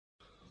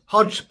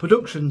Hodge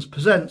Productions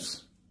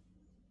presents.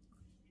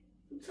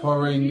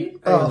 Pouring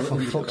Oh, for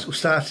fuck's sake, we'll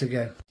start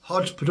again.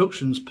 Hodge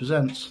Productions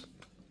presents.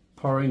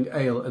 Pouring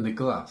ale in a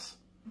glass.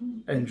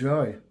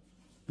 Enjoy.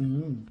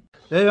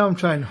 There I'm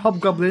trying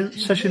Hobgoblin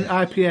Session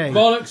IPA.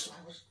 Bollocks!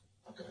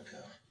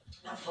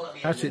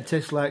 Actually, it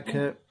tastes like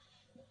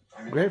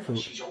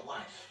grapefruit.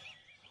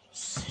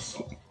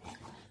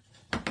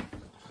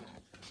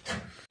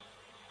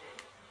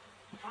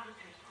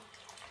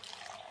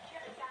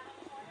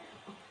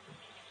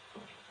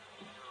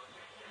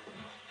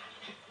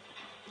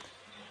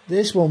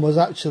 This one was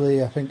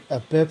actually, I think, a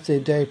birthday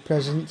day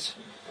present.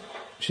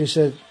 She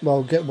said,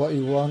 well, get what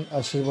you want.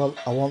 I said, well,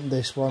 I want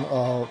this one,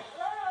 or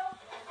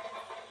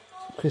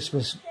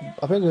Christmas.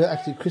 I think it was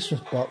actually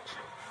Christmas box.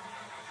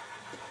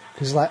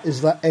 Because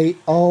there's like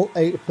all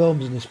eight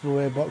films in this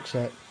Blu-ray box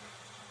set.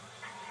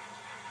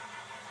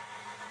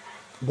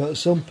 But at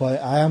some point,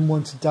 I am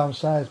one to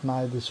downsize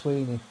my The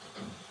Sweeney.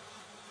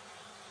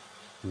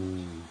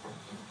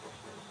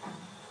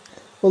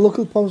 Well, look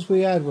at the problems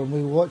we had when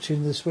we were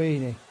watching The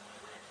Sweeney.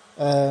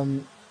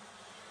 I'm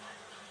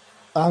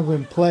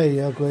going to play,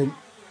 you're going,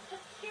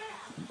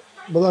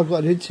 well, I've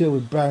got an interview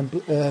with Brian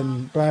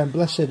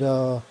Blessed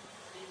or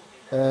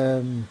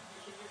Warren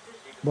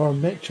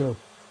Mitchell.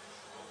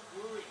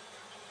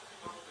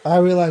 I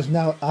realise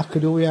now I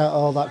could do without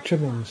all that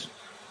trimmings.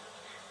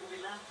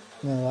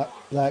 You know,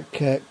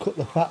 cut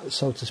the fat,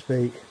 so to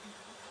speak.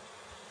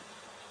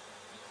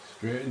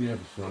 Straight in the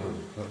episode,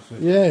 that's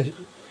it.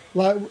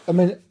 Yeah, I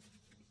mean,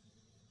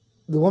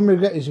 the one we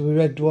regret is with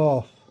Red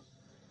Dwarf.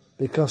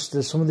 Because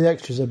some of the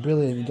extras are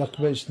brilliant, the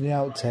documentaries and the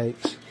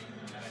outtakes.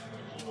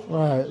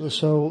 Right,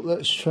 so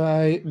let's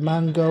try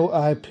Mango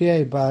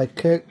IPA by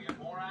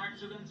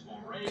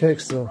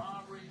Kirkstall.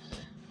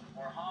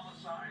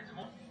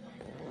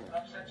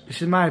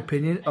 This is my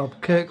opinion of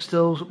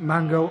Kirkstall's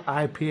Mango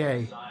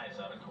IPA.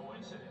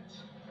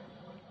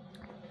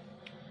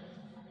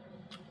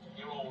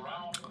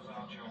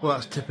 Well,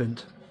 that's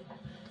tippant.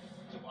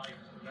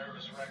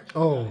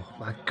 Oh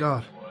my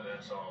god.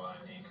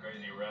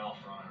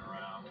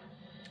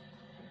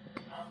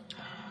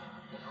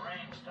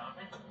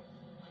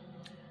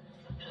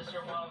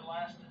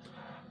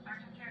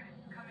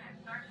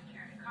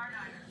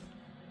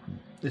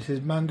 This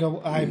is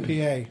Mango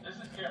IPA. This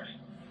is Carey.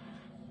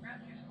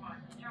 Rescue squad,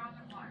 Charles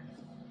and Clark.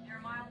 Near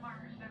mile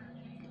marker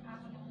 17,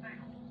 possible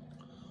fatal.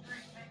 3,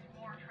 maybe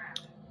more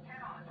trapped.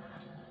 Head on.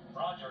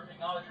 Roger,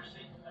 acknowledge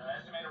receipt.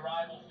 Estimate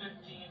arrival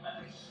 15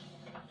 minutes.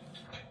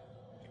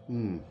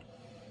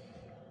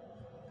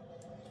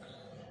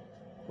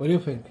 What do you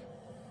think?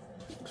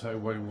 So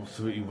what's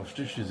the wash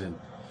dishes in?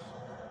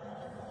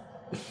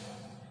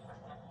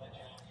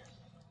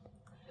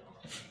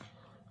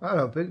 I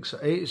don't think so.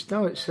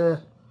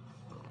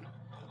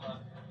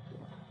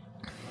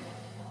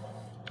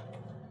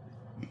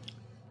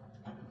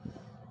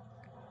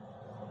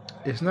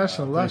 It's nice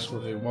on the last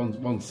one.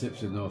 One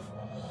sip's enough.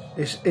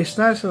 It's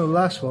nice on the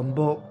last one,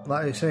 but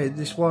like I say,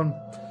 this one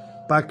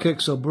by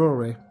Kirkstall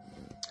Brewery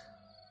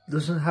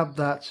doesn't have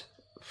that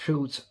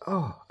fruit.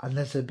 Oh, and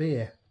there's a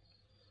beer.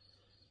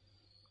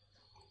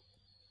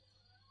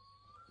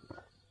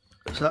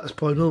 So that's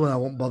probably another one I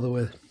won't bother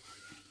with.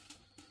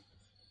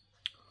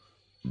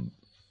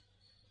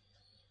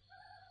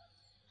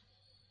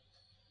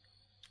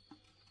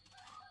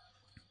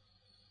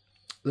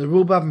 The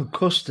rhubarb and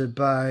custard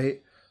by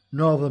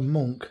Northern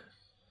Monk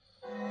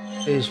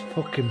is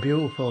fucking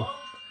beautiful.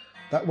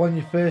 That one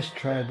you first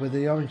tried with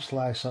the orange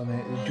slice on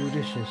it, the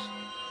judicious,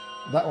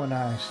 that one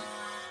nice.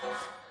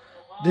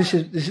 This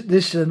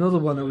is another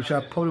one which I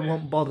probably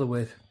won't bother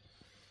with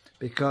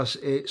because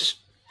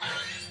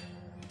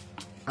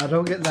I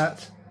don't get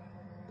that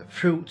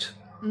fruit.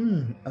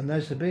 And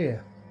there's the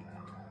beer.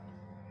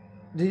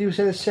 Did you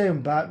say the same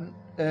about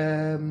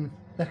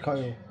neck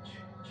oil?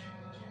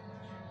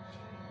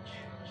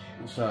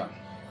 What's that?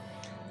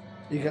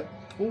 You get,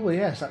 oh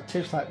yes, that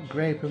tastes like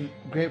grapefruit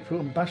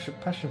and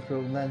passion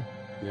fruit, and then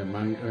Yeah,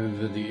 mango and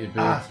the beer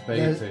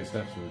taste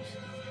afterwards.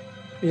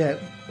 Yeah,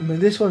 I mean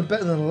this one's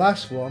better than the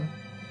last one,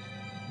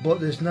 but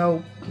there's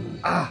no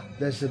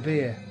there's the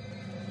beer.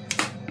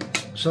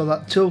 So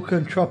that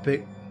Tulkan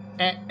Tropic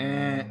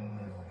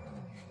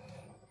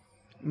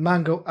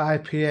Mango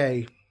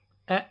IPA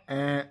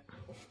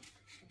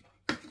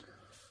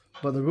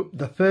but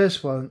the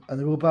first one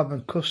and the rhubarb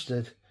and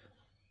custard,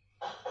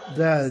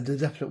 they're the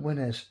definite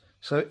winners.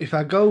 So if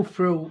I go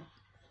through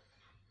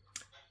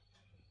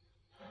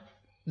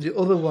the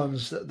other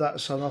ones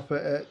that's on offer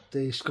at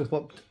the Scump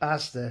Up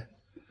Asda,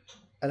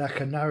 and I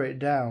can narrow it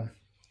down,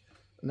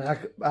 and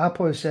I'll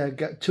probably say I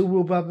get 2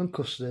 rhubarb and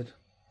custard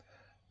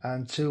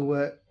and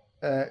 2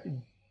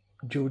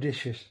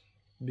 judicious,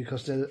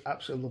 because they're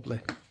absolutely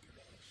lovely.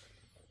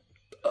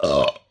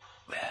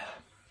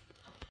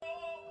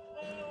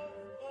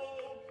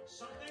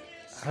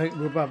 I think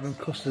rhubarb and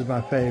custard is my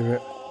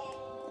favourite.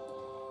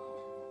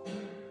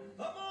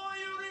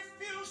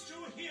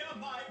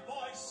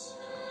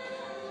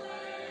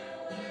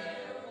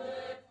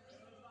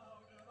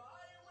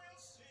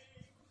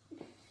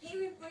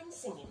 Hearing Bryn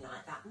singing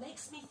like that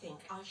makes me think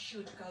I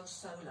should go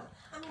solo.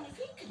 I mean, if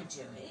he can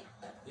do it.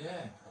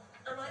 Yeah.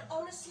 And I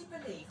honestly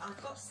believe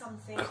I've got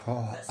something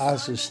God, that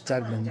as Simon is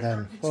Stedman Commander then,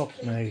 and fuck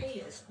particularly me.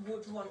 Piers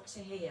would want to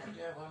hear.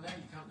 Yeah, well, now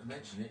you come to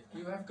mention it,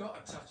 you have got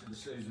a touch of the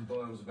Susan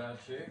Boyles about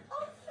you.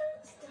 Oh,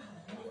 thanks,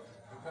 darling.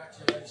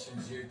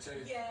 Congratulations, you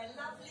two. Yeah,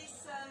 lovely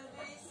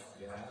service.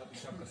 Yeah, I'll be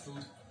some of the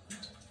food.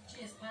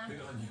 Cheers, Pam.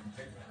 Good on you,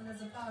 Pam. And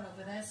there's a bar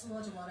over there, so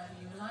order whatever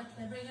you like,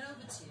 and they bring it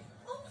over to you.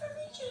 Oh,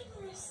 very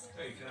generous.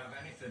 Hey, you can have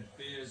anything.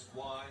 Beers,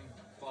 wine,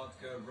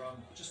 vodka, rum.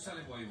 Just tell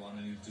him what you want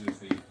and he'll do it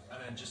for you. And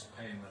then just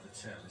pay him at the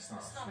till. It's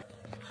not free.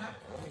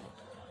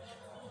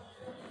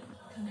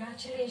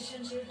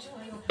 Congratulations, you two.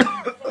 You're very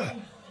happy together.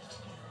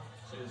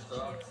 Cheers,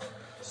 dog.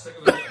 Stick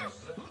with the girls,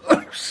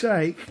 Fuck's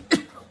sake.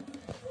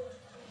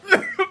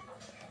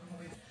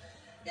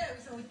 Yeah,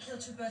 we thought we'd kill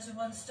two birds with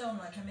one stone,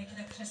 like I'm making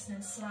a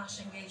christening slash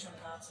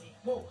engagement party.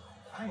 Whoa,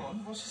 hang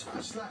on, what's this about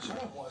a slash? I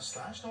don't want a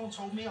slash. No one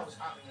told me I was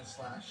having a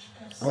slash.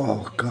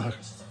 Oh God,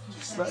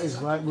 that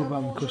is like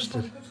rhubarb and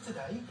custard.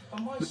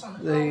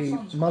 The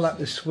mullet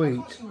is sweet.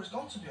 I can't see where it's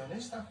gone, to be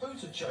honest. That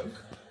food's a joke.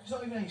 There's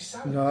not even any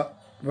salad. No,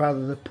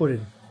 rather the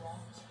pudding.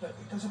 But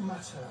it doesn't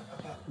matter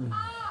about...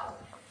 Oh,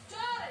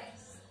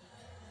 Doris!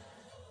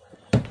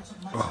 It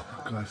doesn't matter Oh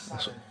about God, the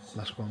that's salad.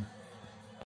 last one.